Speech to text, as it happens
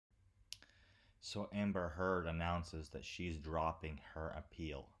So Amber Heard announces that she's dropping her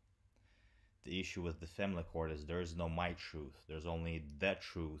appeal. The issue with the family court is there is no my truth. There's only the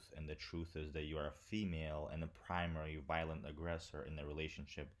truth, and the truth is that you are a female and a primary violent aggressor in a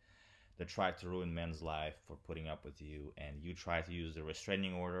relationship that tried to ruin men's life for putting up with you, and you try to use the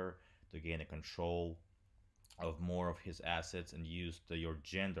restraining order to gain a control of more of his assets and used your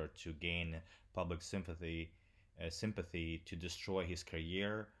gender to gain public sympathy to destroy his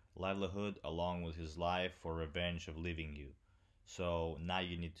career, livelihood, along with his life for revenge of leaving you. So now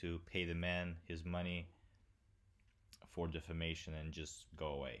you need to pay the man his money for defamation and just go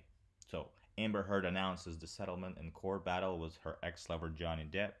away. So Amber Heard announces the settlement in court battle with her ex-lover Johnny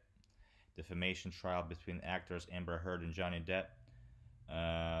Depp. Defamation trial between actors Amber Heard and Johnny Depp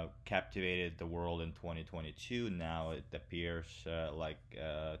captivated the world in 2022. Now it appears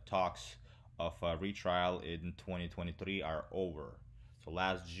talks of a retrial in 2023 are over. So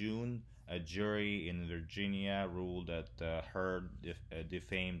last June, a jury in Virginia ruled that Heard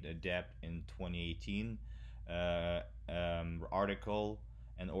defamed Depp in 2018 article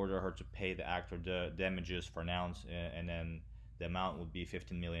and ordered her to pay the actor the damages for nouns, and then the amount would be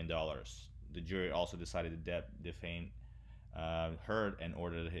 $15 million. The jury also decided that Depp defamed Heard and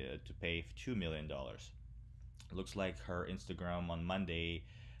ordered her to pay $2 million. Looks like her Instagram on Monday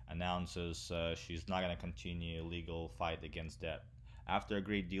announces she's not going to continue a legal fight against Depp. After a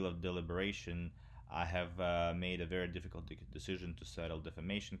great deal of deliberation, I have made a very difficult decision to settle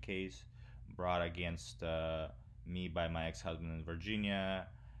defamation case brought against me by my ex-husband in Virginia,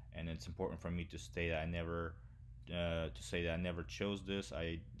 and it's important for me to state that I never chose this.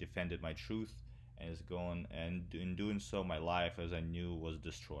 I defended my truth, and in doing so, my life as I knew was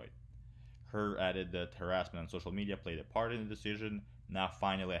destroyed. Her added that harassment on social media played a part in the decision. Now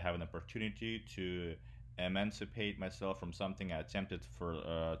finally I have an opportunity to emancipate myself from something I attempted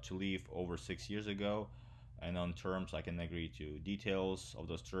to leave over 6 years ago, and on terms I can agree to. Details of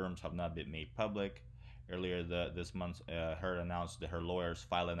those terms have not been made public. Earlier this month, Heard announced that her lawyers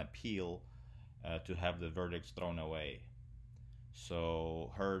filed an appeal to have the verdicts thrown away.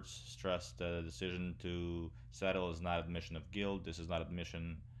 So Heard stressed the decision to settle is not admission of guilt. This is not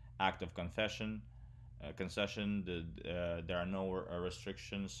admission act of concession. There are no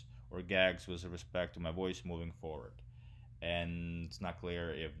restrictions or gags with respect to my voice moving forward, and it's not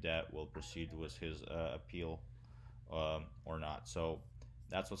clear if that will proceed with his appeal or not. So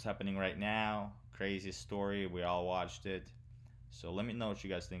that's what's happening right now. Crazy story. We all watched it. So let me know what you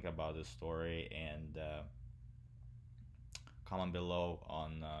guys think about this story, and comment below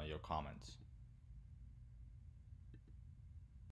on your comments.